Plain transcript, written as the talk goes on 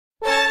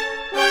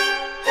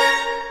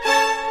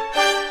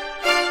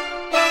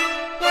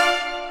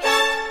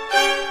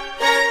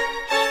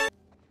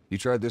You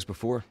tried this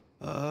before?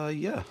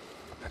 Yeah.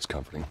 That's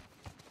comforting.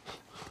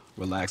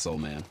 Relax, old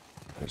man.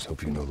 I just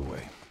hope you know the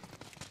way.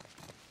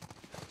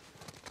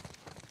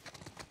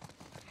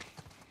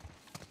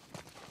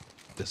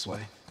 This way.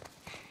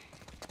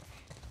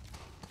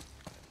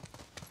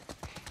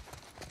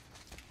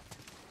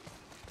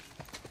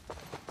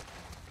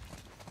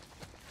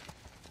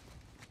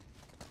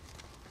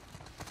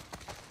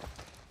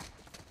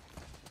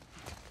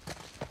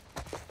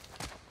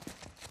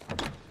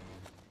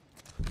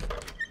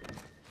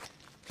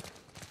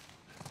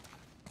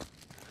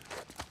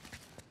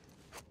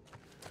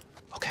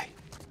 Okay.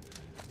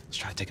 Let's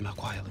try to take him out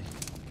quietly.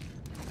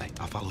 Hey,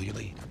 I'll follow your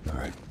lead. All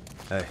right.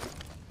 Hey,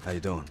 how you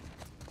doing?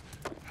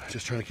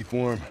 Just trying to keep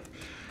warm.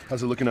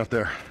 How's it looking out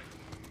there?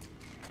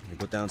 We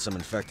put down some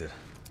infected.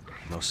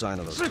 No sign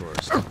of those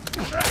tourists.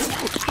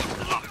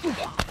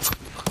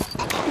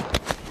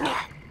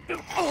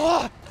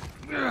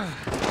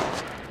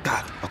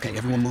 Got it. Okay,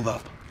 everyone move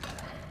up.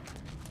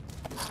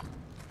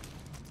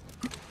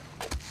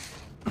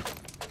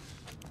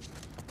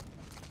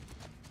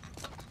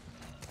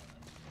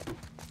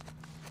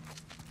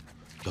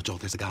 Yo, Joe,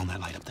 there's a guy on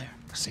that light up there.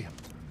 I see him.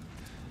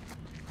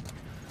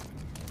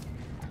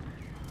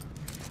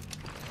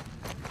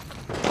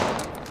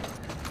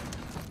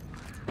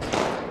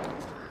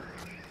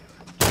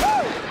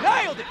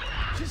 Nailed it!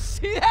 Did you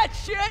see that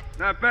shit?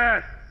 Not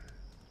bad.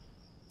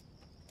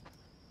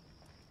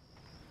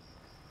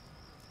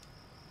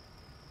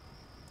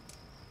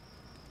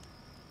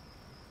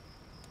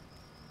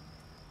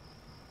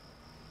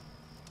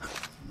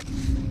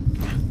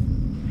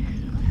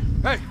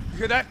 Hey, you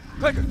hear that?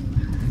 Clicker!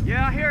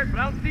 Yeah, I hear it, but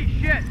I don't see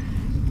shit.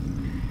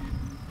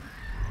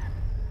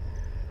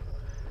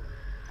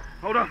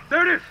 Hold on.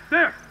 There it is.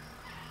 There.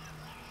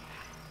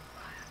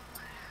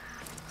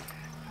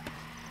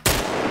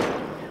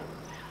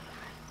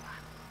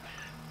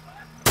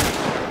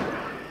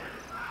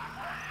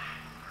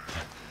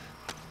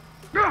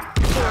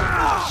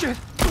 Shit!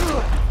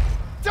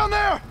 Down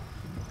there!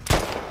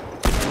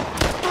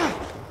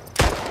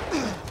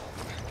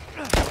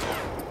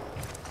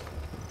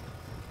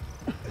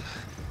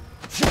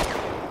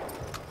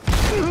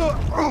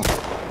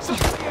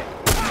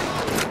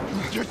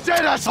 You're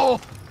dead, asshole!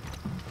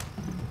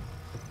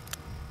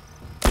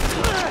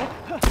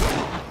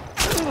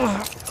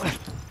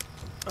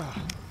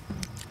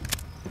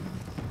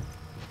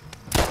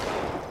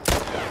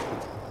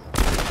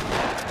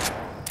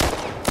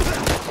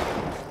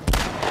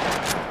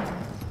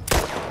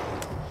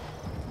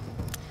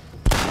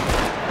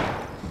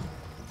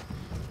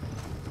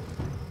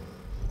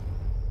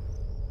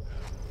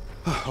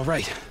 All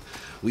right,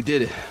 we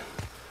did it.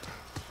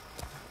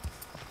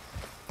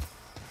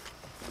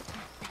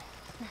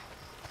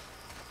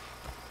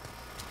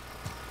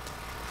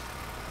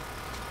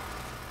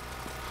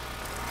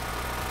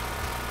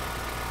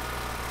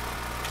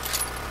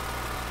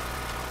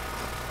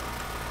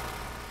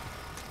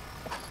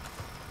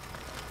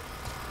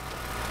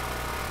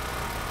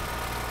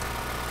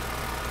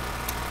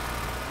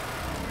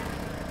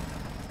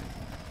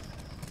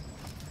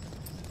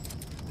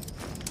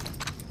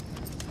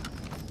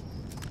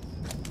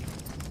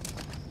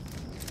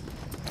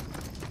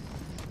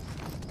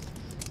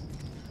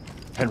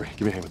 Henry,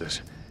 give me a hand with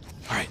this.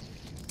 All right,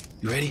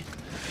 you ready?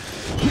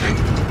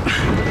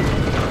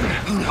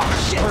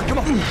 Oh, shit! All right, come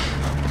on.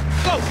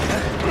 Go!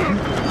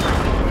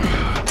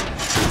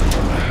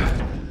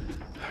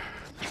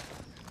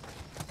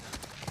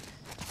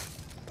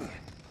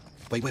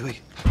 Wait.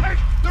 Hey,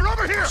 they're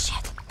over here!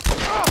 Shit.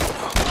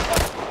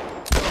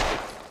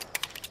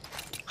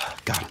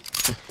 Got him.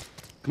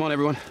 Come on,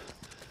 everyone.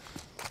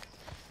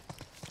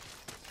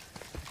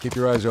 Keep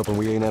your eyes open.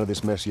 We ain't out of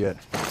this mess yet.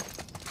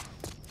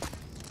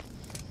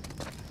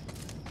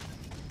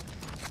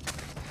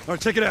 All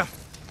right, take it out.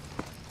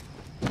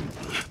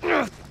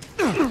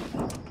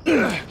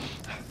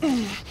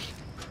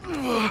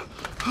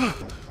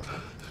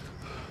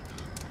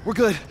 We're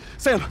good.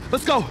 Sam,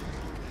 let's go.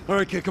 All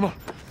right, kid, come on.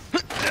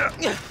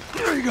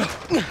 There you go.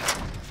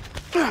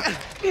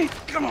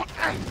 Come on.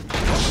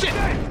 Shit!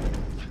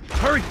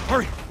 Hurry!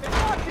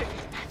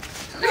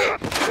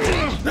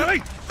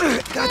 Ellie!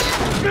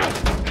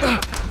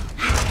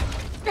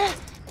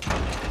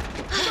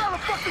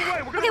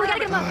 Okay, we gotta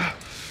get him up.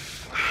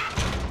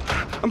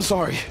 I'm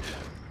sorry.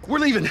 We're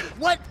leaving.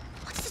 What?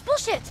 What's this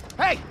bullshit?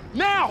 Hey,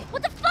 now!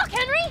 What the fuck,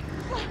 Henry?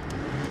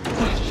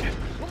 Shit.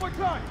 One more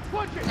time.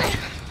 Punch it.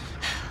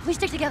 We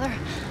stick together.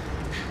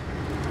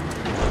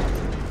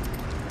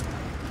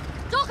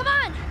 Joel, come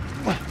on!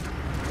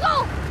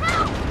 Go!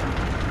 Now!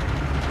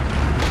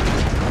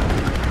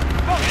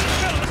 Oh, in the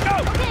middle. Let's go.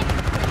 Okay.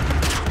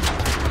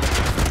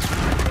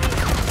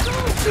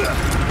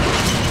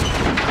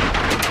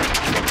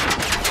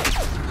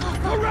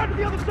 Go around to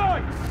the other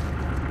side.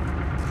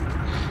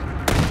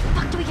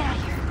 Fuck, do we get out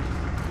of here?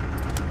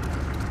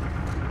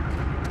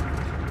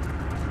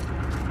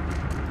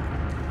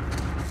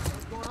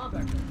 What's going on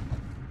back there?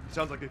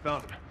 Sounds like they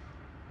found him.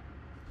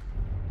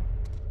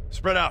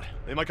 Spread out.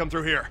 They might come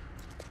through here.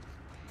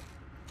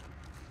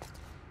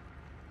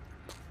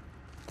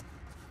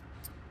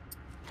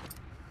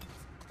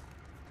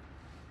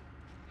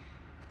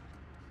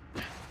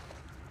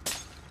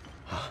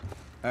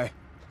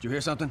 Did you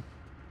hear something?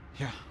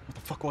 Yeah, what the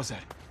fuck was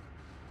that?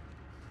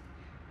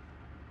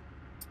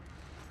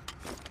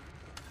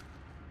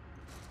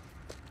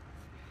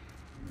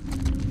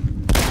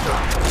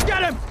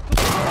 Get him!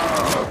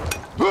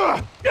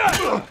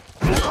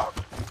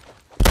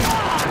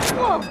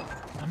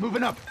 I'm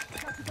moving up.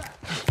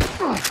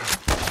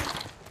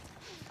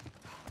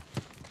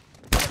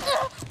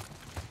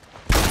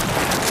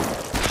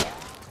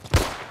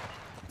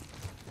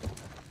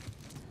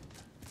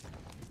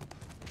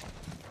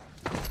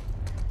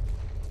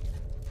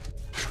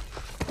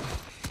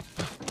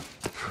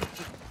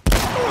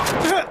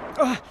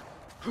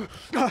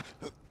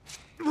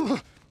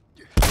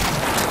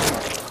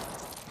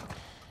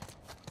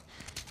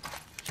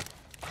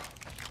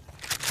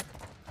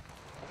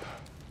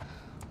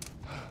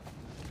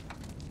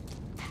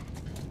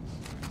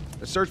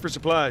 Let's search for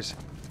supplies.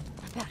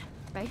 Not bad,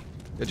 right?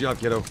 Good job,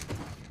 kiddo.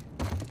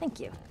 Thank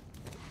you.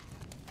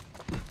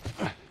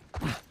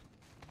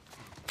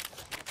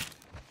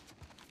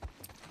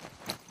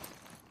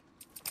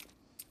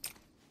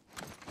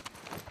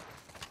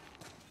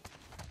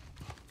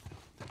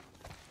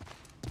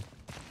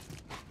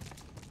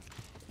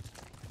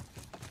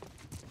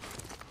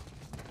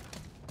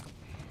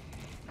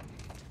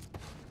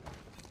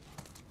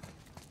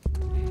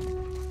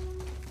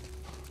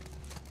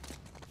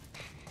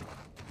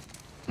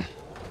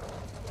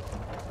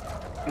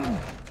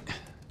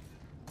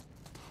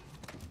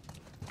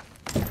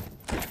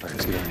 All right,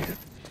 let's get out of here.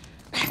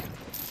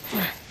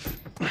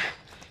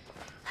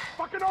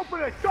 Fucking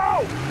open it!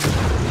 Go!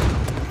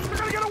 They're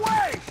gonna get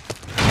away!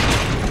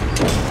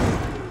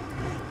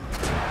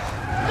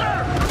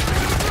 There!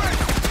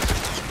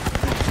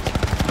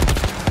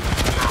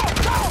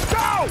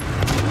 Go!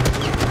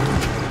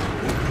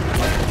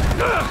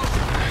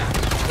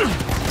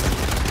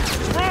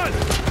 Run!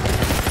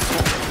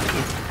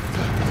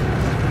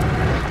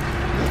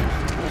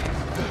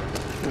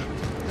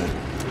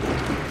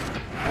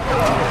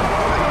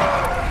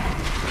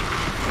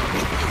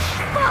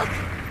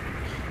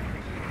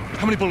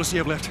 How many bullets do you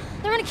have left?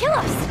 They're gonna kill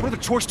us! What other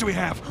choice do we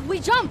have? We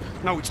jump!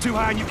 No, it's too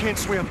high and you can't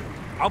swim.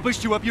 I'll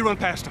boost you up, you run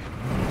past them.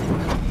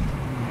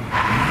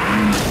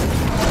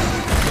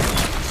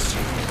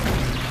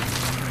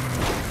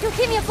 You'll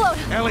keep me afloat!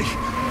 Ellie!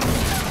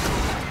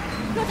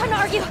 No time to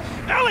argue!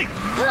 Ellie!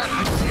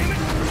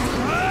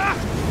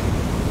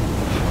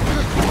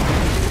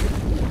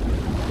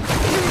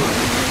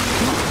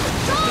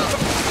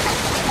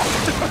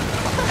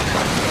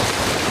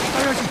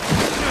 Damn it!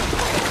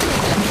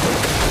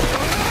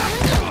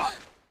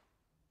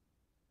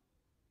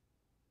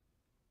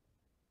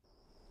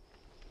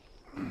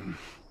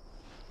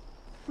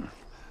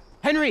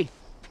 Henry!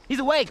 He's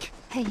awake!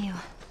 Hey, you.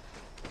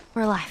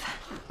 We're alive.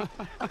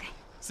 Okay.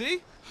 See?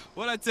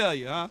 What'd I tell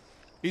you, huh?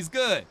 He's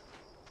good.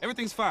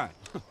 Everything's fine.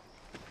 You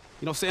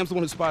know, Sam's the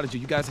one who spotted you.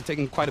 You guys are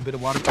taking quite a bit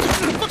of water.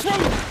 What's wrong?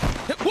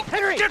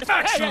 Henry! Get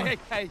back, son!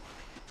 Hey!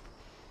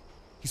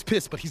 He's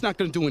pissed, but he's not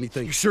gonna do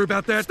anything. You sure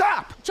about that?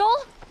 Stop!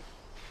 Joel?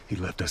 He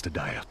left us to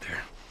die out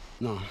there.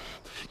 No,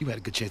 you had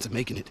a good chance of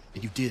making it,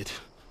 and you did.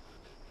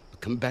 But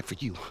coming back for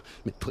you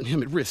meant putting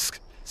him at risk.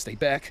 Stay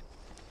back.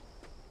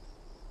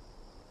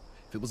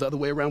 If it was the other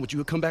way around, would you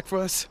have come back for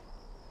us?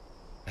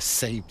 I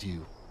saved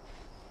you.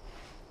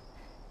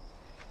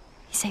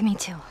 He saved me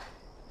too.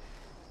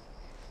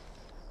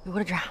 We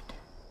would have drowned.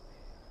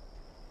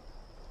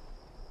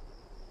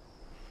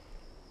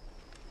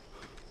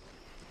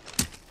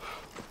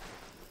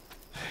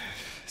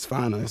 It's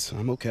fine,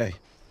 I'm okay.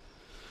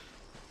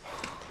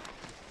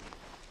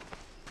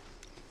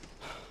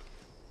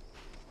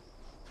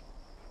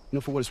 You know,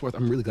 for what it's worth,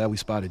 I'm really glad we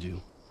spotted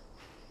you.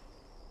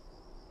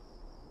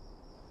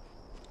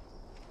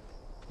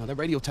 Now, that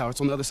radio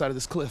tower's on the other side of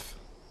this cliff.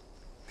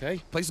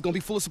 Okay? Place is gonna be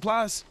full of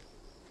supplies.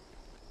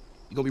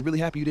 You're gonna be really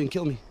happy you didn't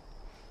kill me.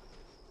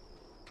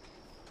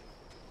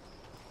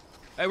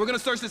 Hey, we're gonna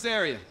search this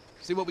area.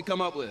 See what we come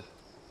up with.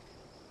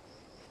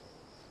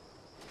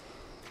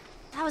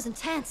 That was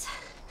intense.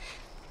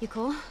 You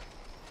cool?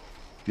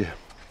 Yeah.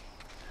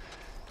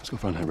 Let's go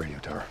find that radio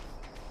tower.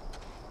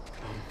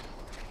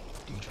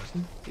 Do you trust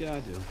me? Yeah, I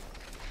do.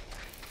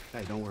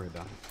 Hey, don't worry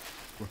about it.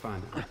 We're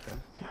fine now, okay?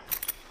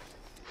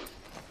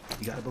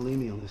 You gotta believe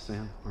me on this,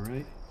 Sam, all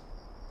right?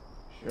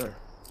 Sure.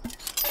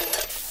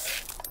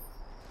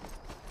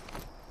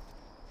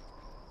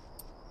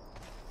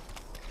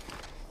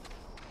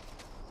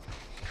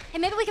 Hey,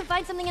 maybe we can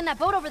find something in that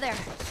boat over there.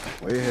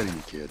 Way ahead of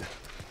you, kid.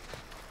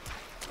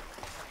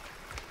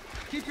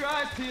 Keep your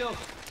eyes peeled.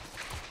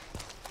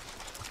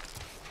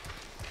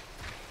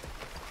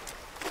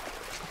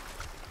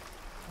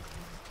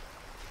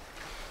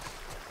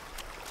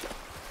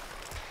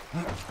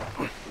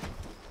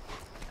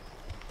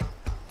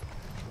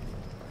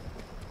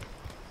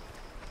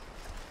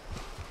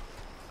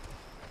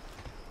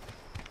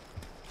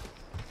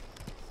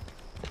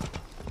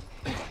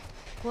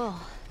 Whoa.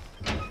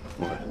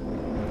 What?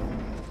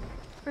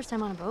 First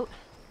time on a boat.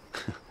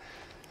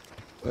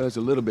 Well, it's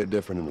a little bit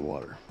different in the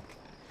water.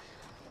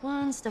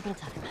 One step at a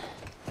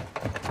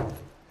time.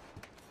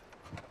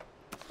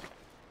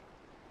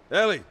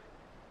 Ellie!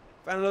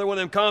 Found another one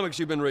of them comics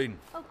you've been reading.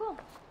 Oh, cool.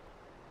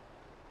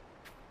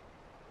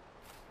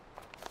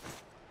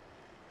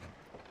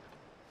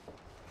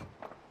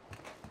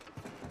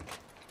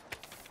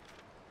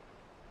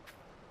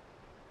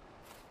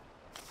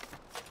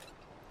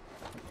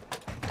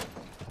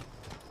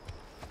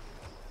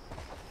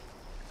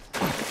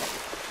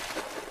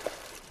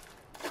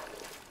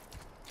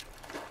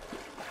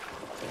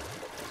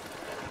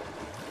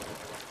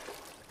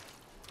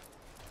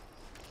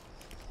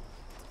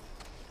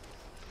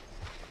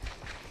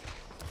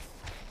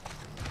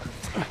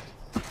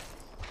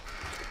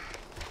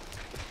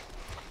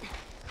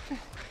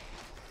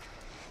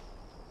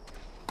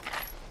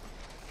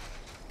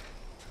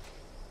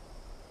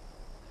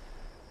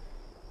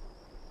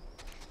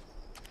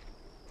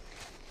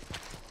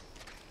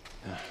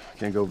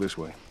 Can't go this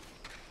way.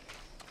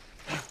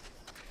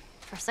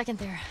 For a second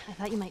there, I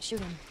thought you might shoot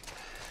him.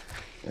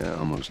 Yeah,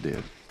 almost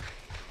did.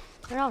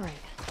 They're all right.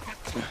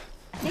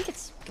 I think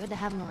it's good to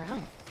have him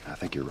around. I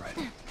think you're right.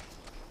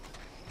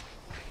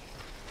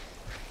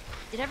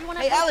 Did everyone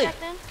have Hey, guns Ellie! back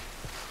then?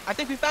 I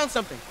think we found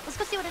something. Let's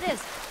go see what it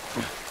is.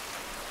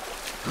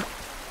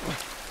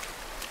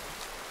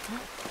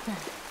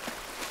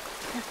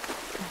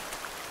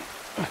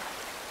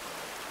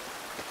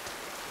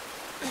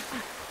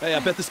 Hey, I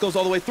bet this goes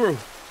all the way through.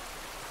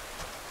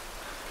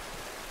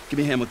 Give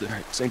me a hand with it. All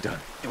right, same time.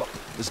 Come on,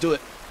 let's do it.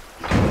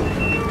 All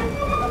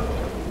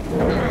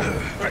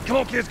right, come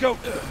on, kids, go. All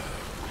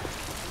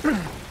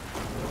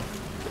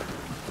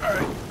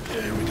right,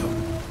 here we go.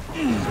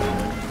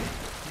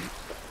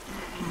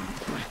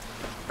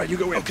 All right, you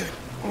go in. Okay.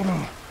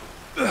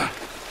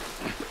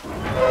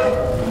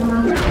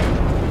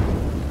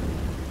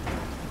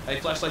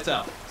 Hey, flashlights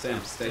out. Sam,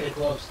 stay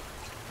close.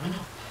 I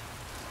know.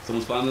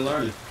 Someone's finally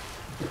learning.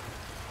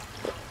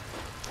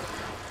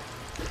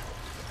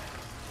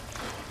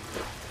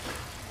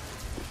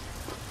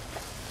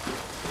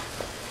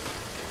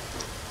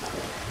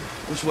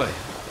 Which way?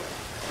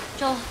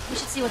 Joel, we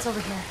should see what's over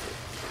here.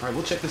 All right,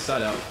 we'll check this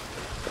side out.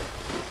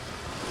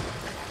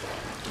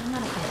 I'm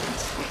not a fan of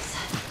this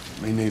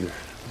place. Me neither.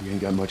 We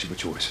ain't got much of a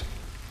choice.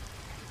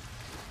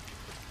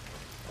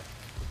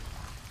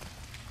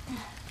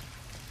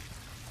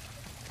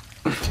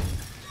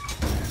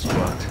 It's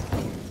locked.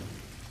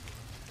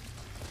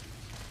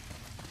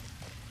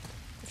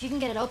 If you can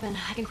get it open,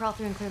 I can crawl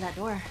through and clear that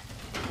door.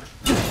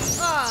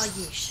 Oh,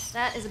 yeesh.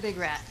 That is a big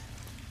rat.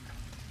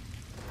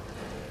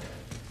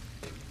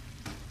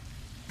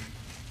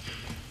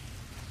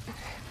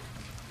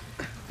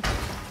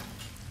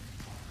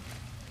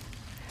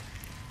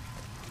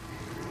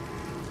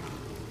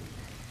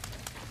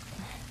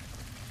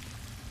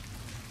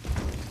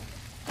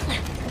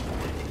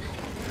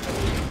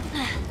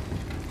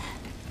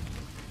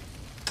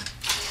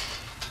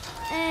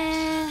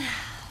 And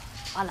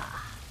voila.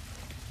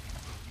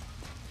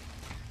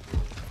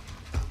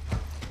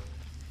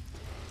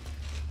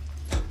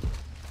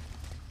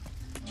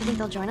 Do you think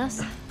they'll join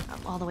us?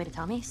 All the way to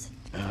Tommy's?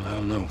 I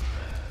don't know.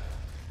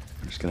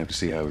 We're just gonna have to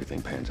see how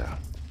everything pans out.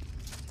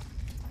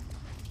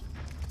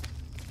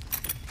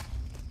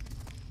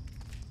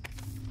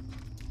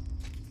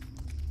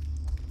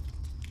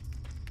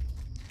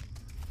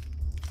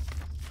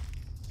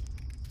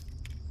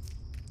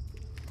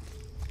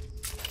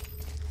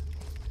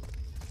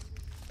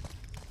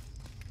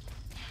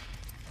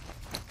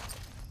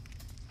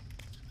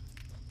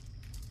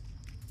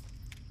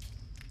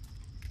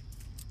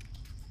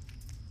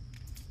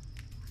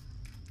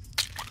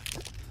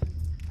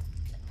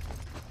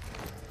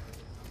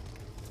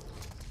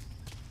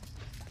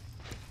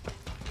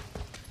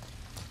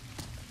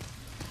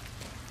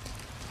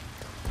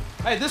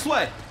 Hey, this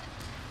way.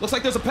 Looks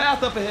like there's a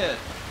path up ahead.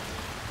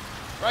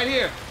 Right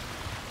here.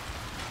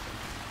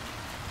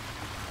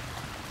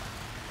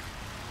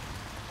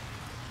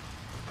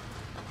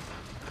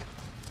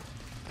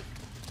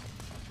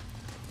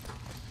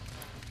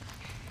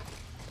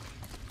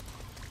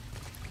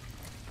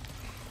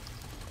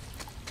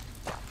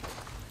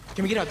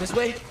 Can we get out this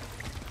way?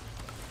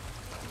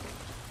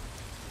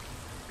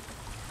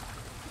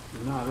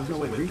 No, there's no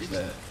way to reach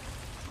that.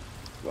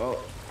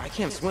 Well, I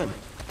can't swim.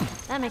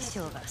 That makes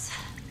two of us.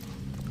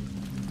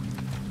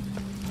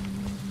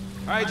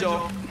 All right,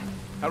 Joel.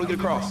 How do we get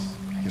across?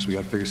 I guess we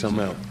gotta figure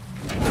something out.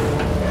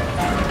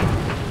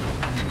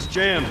 It's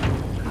jammed.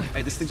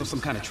 Hey, this thing's on some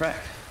kind of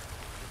track.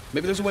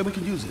 Maybe there's a way we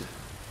can use it.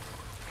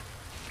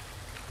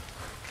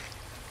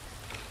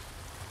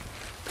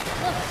 Look,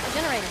 a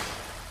generator.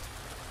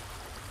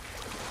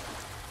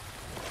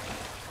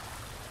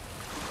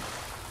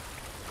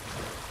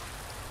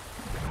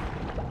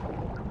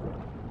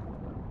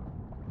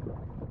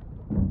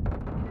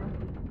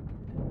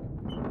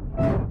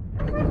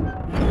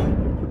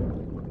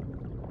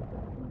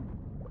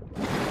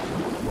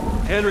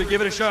 Henry,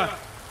 give it a shot.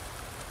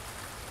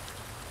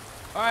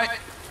 All right.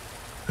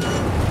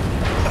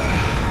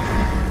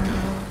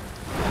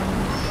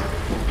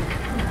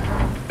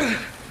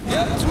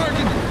 Yeah, it's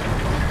working.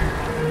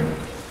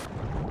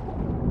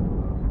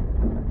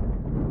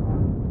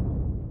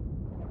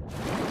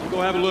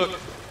 Go have a look.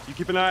 You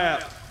keep an eye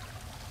out.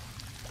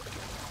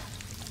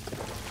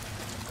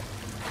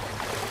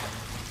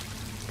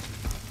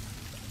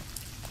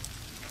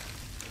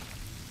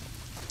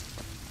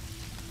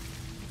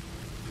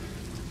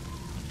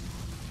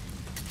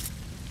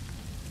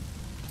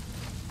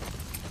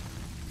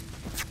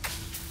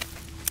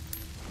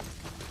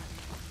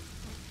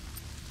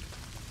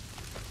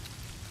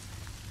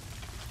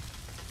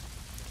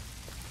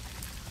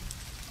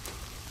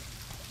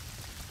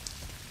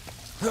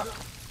 Oh,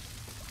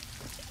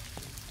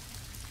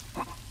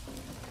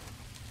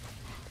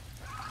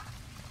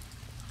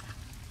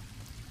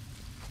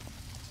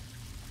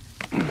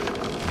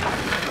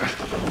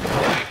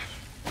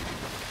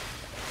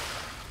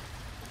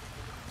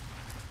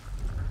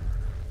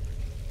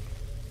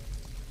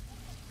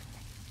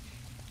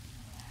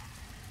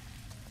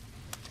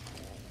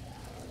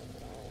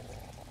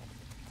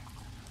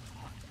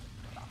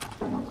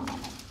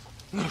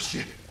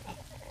 shit.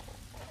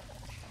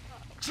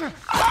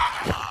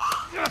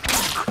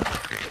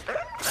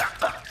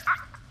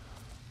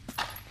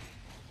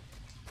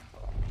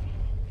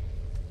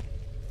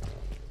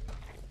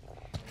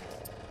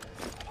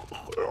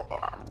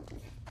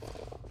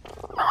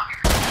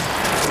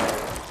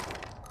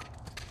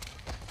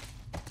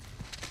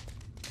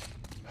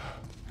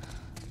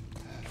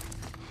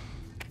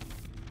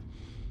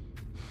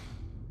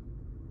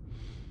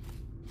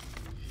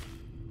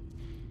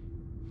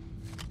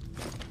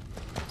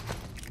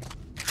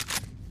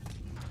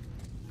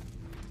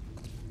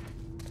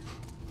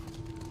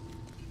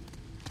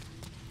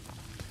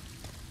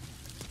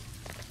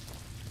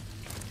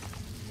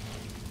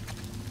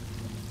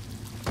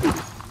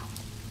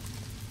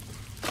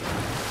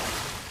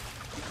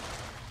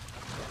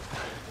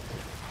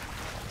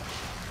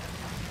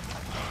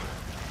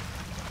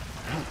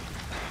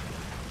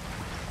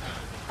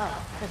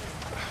 Oh, this is...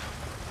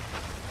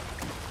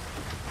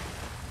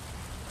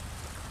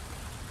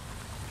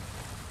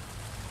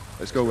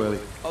 Let's go, Ellie.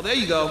 Oh, there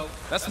you go.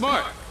 That's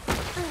smart.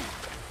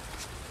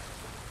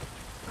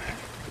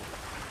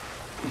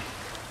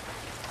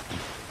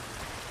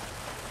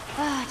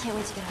 I can't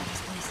wait to get out of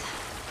this place.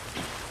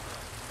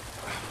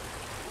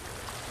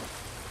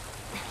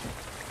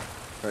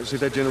 All right, see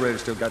if that generator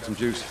still got some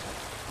juice.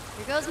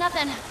 Here goes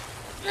nothing. All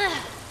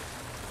right.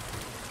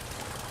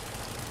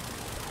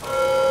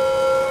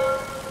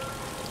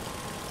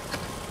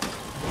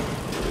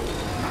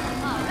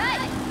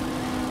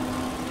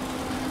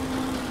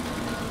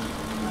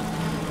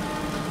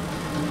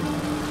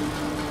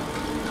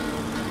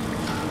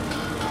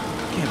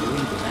 Can't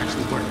believe it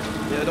actually worked.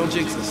 Yeah, don't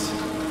jinx us.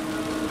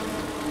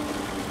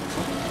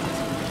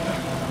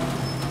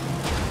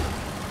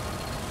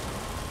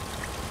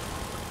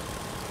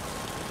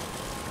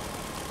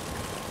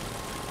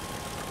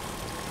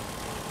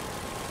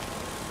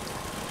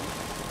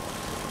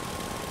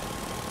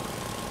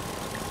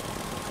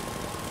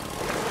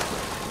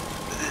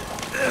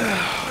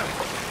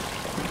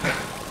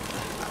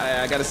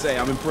 I gotta say,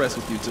 I'm impressed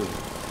with you two.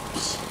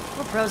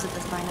 We're pros at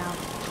this by now.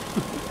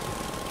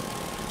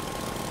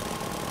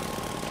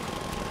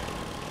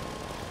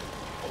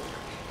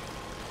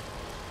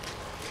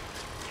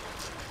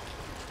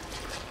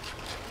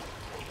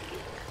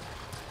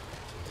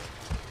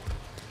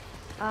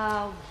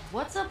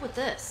 What's up with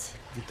this?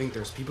 You think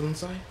there's people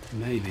inside?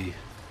 Maybe.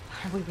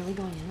 Are we really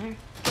going in there?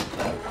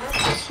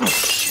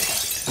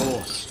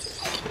 Oh,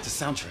 it's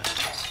a soundtrack.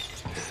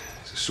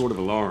 It's a sort of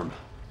alarm.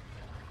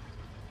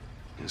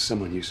 Yeah,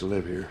 someone used to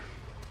live here.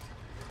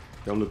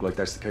 Don't look like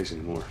that's the case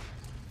anymore.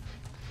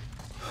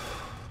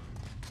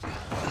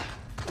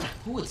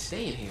 Who would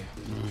stay in here?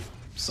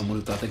 Someone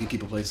who thought they could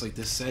keep a place like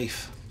this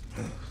safe.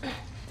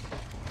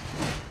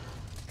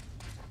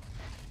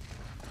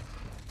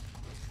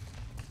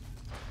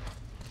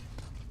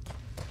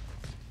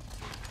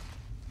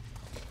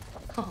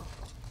 Oh,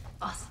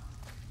 awesome.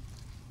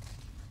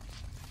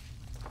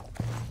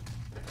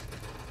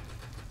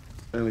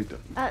 Ellie,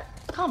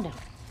 Calm down.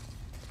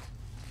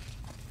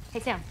 Hey,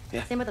 Sam.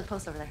 Yeah? Stand by the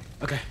post over there.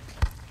 Okay.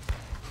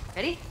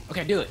 Ready?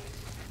 Okay, do it.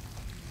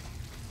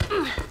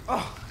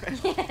 Oh,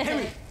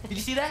 Henry, did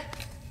you see that?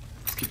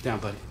 Let's keep it down,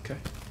 buddy, okay?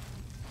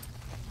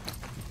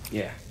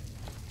 Yeah.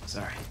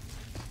 Sorry.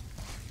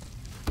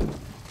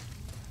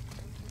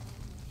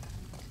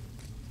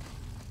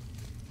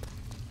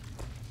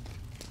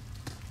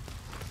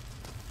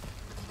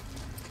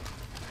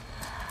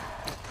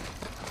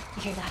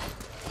 You hear that?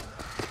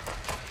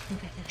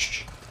 Okay, good.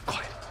 Shh.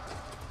 Quiet.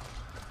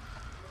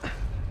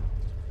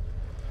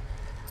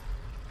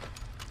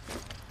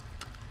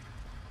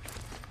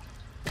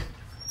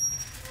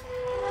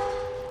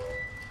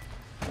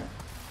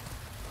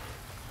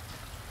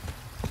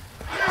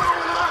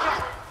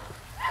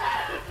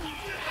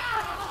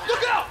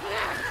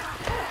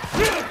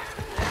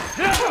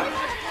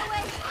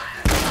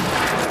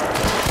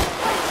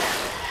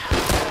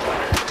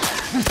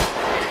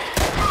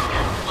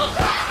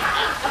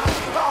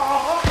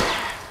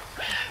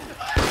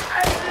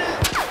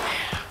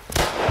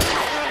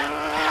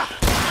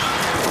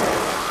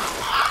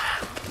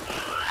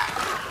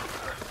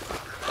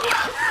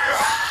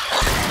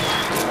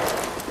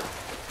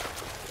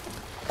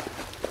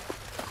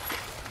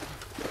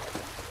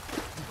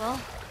 Well,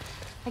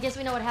 I guess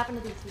we know what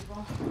happened to these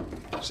people.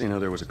 Seeing how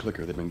there was a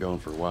clicker that'd been gone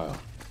for a while.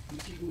 We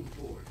keep moving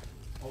forward.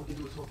 All we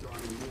can do is hope there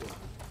aren't any more.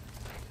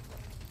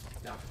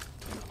 Now,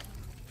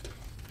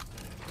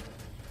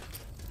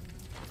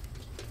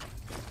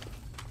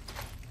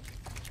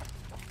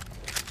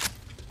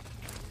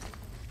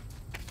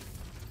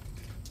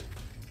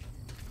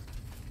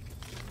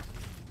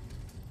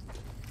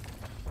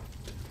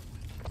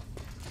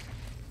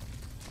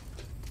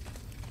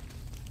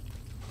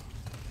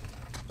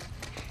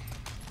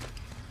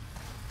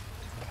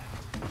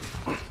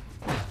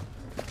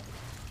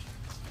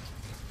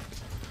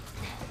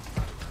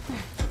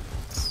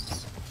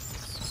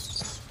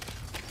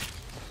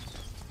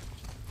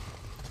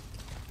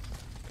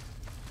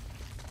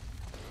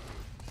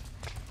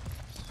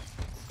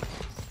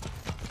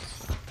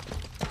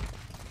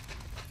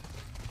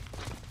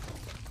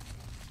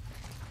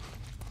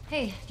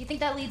 Hey, do you think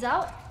that leads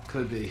out?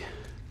 Could be.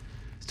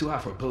 It's too high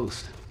for a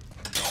boost.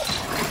 Get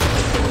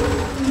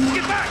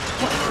back!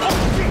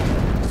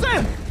 Oh,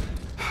 Sam!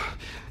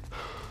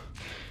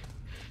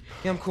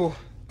 Yeah, I'm cool.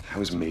 That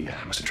was me.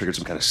 I must have triggered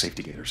some kind of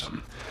safety gate or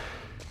something.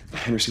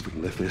 Henry, see if we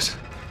can lift this.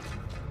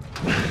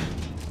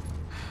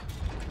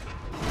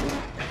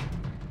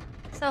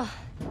 So,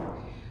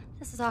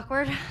 this is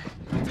awkward.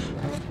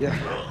 Yeah,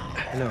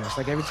 I know. It's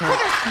like every time.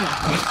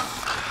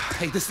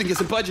 Hey, this thing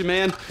isn't budging,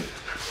 man.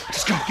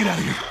 Just go, get out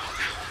of here.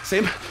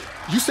 Sam,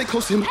 you stay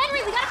close to him.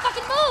 Henry, we gotta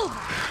fucking move!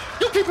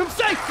 You keep him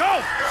safe!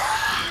 Go!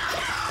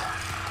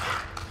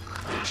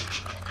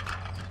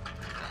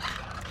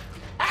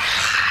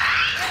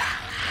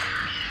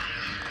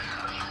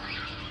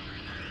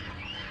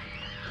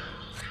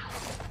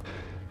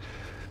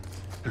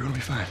 They're gonna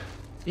be fine.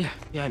 Yeah,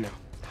 I know.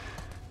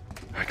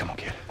 All right, come on,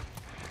 kid.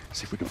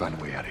 See if we can find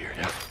a way out of here,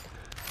 yeah?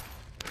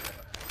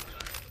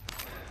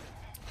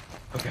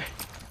 Okay.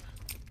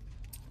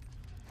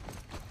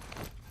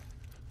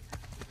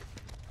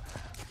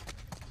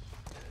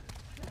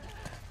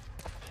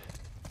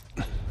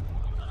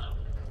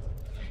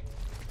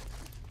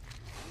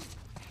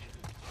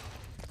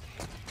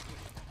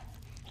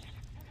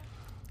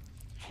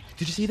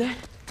 Did you see that?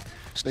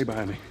 Stay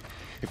behind me.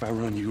 If I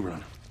run, you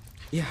run.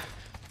 Yeah.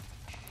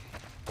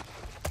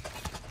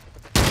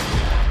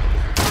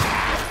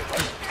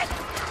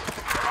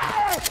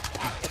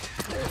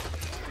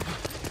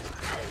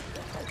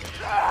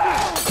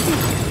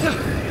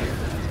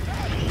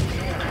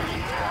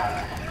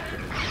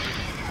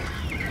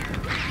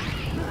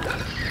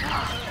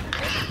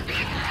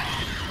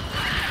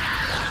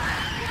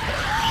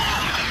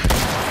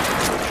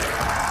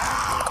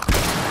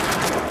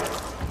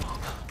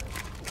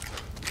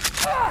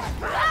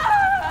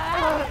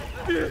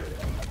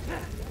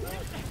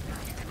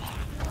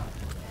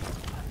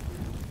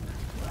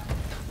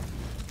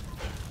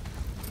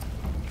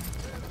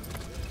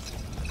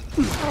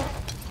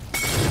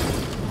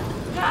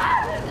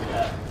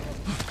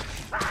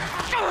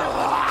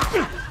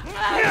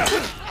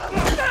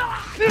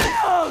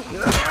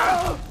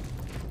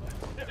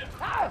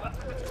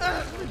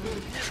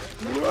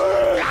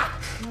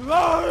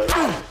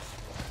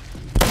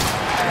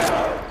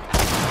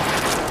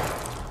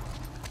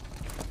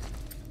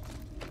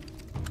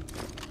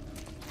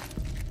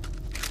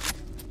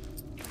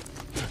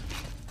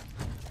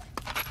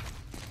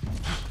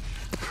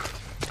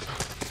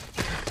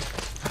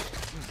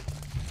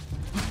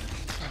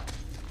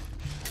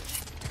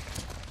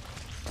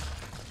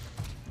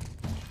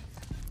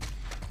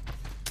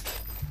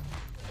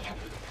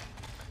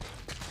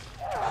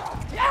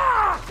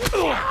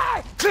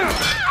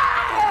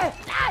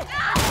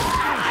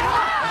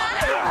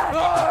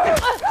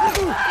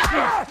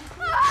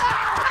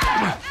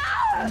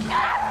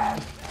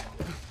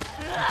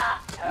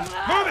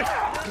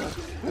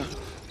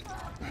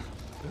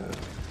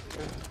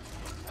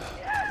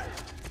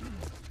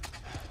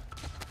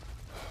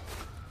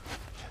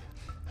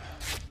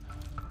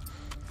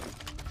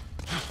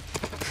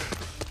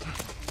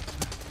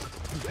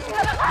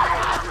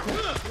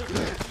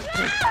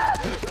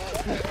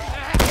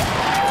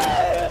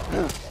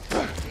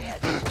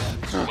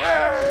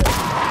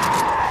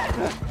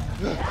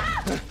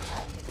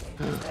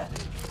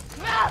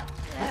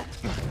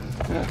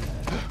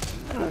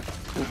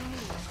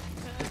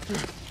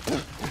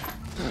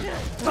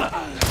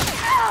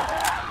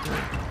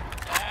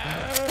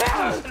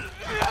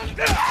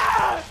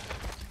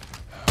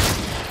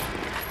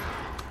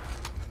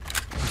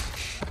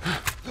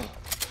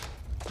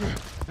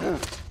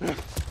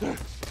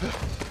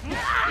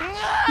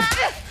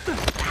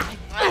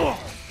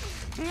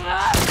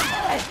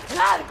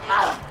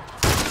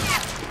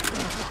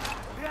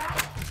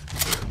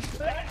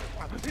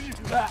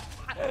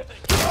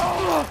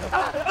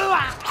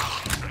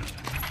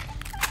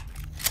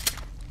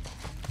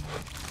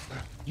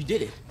 You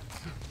did it.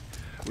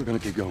 We're gonna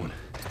keep going.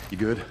 You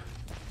good?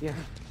 Yeah.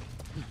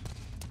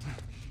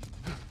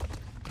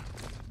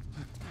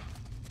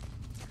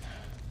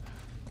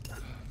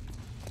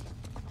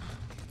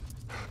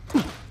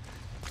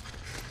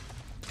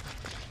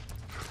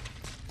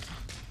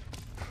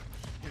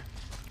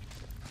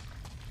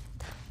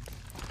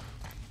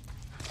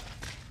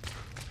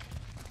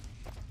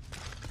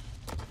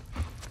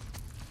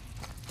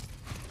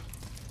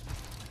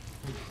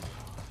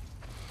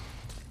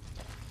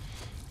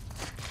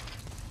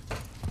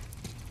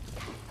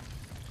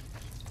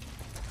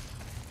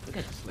 Look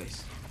at this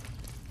place.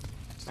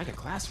 It's like a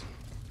classroom.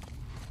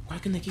 Why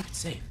couldn't they keep it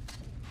safe?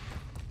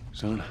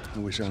 Son, I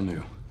wish I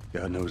knew.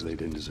 God knows they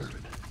didn't deserve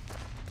it.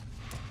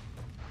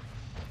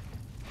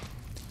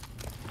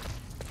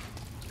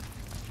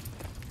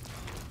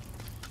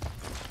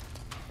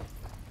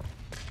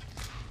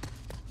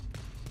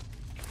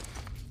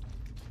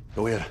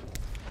 Go ahead.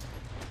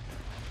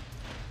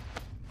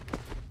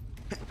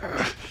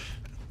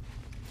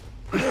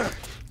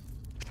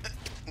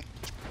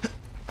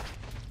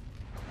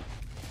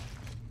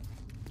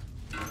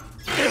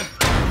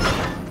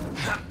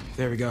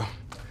 There we go.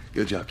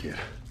 Good job, kid.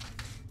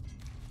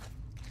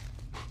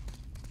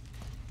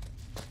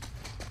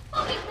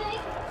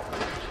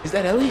 Is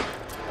that Ellie?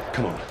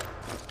 Come on.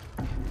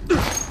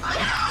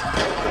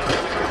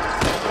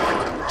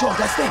 Joel,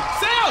 that's them.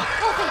 Sam!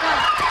 Oh, thank God.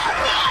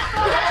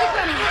 Keep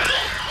running.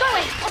 Go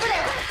away. Over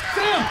there.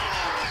 Sam!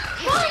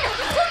 Run!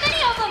 There's too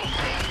many of them.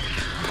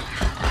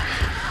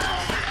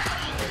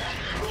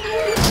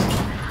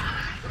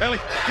 Ellie,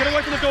 get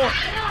away from the door.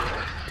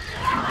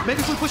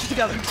 Maybe if we push it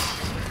together.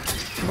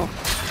 Sam!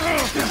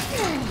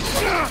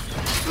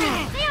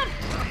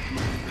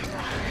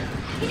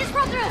 He just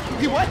crawled through.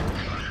 You what?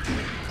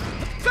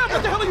 Sam,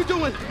 what the hell are you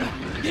doing?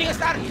 Getting us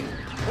out of here.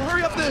 Well,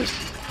 hurry up this.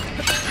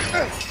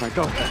 All right,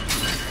 go.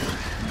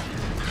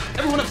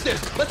 Everyone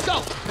upstairs. Let's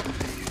go.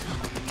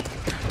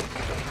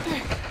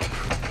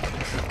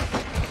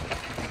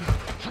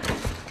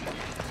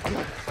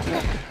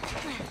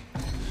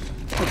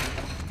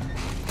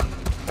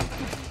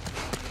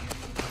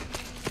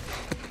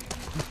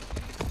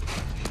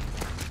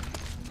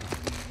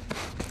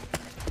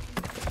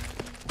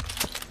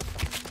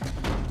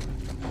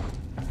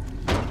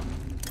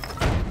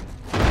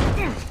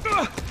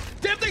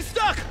 Damn thing's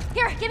stuck!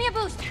 Here, give me a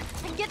boost.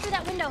 I can get through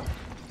that window.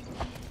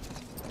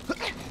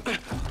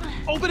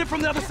 Open it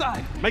from the other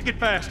side. Make it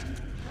fast.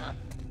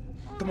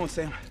 Come on,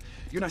 Sam.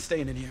 You're not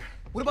staying in here.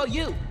 What about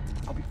you?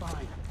 I'll be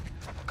fine.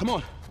 Come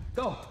on,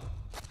 go.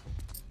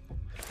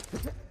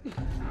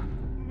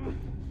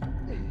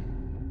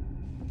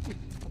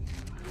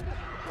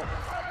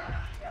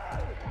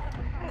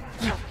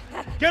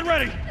 Get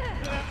ready.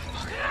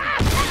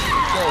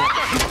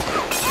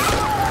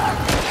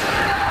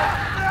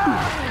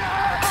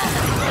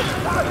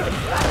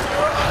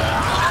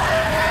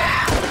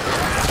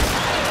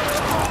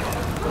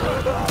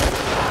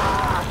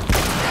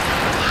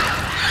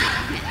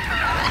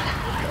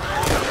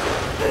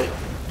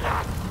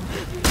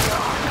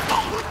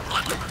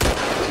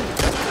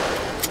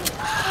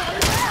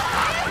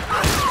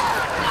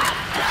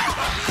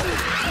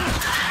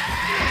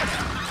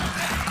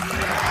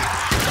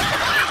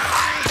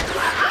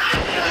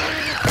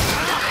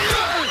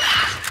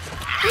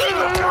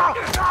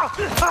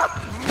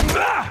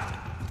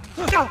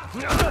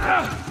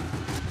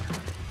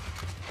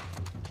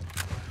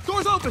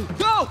 Door's open.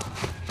 Go!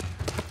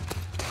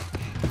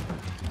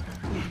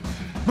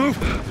 Move.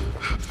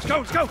 Let's go,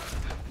 let's go.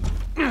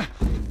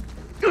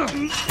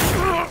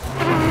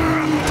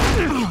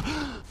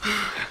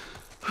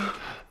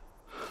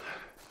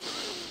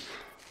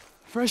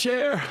 Fresh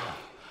air.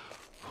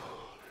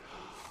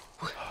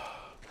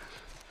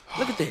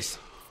 Look at this.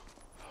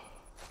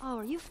 Oh,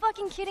 are you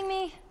fucking kidding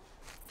me?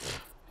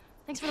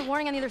 Thanks for the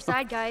warning on the other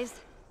side, guys.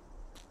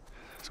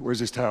 So where's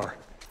this tower?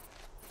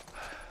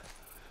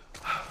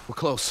 We're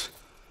close.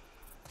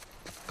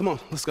 Come on,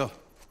 let's go.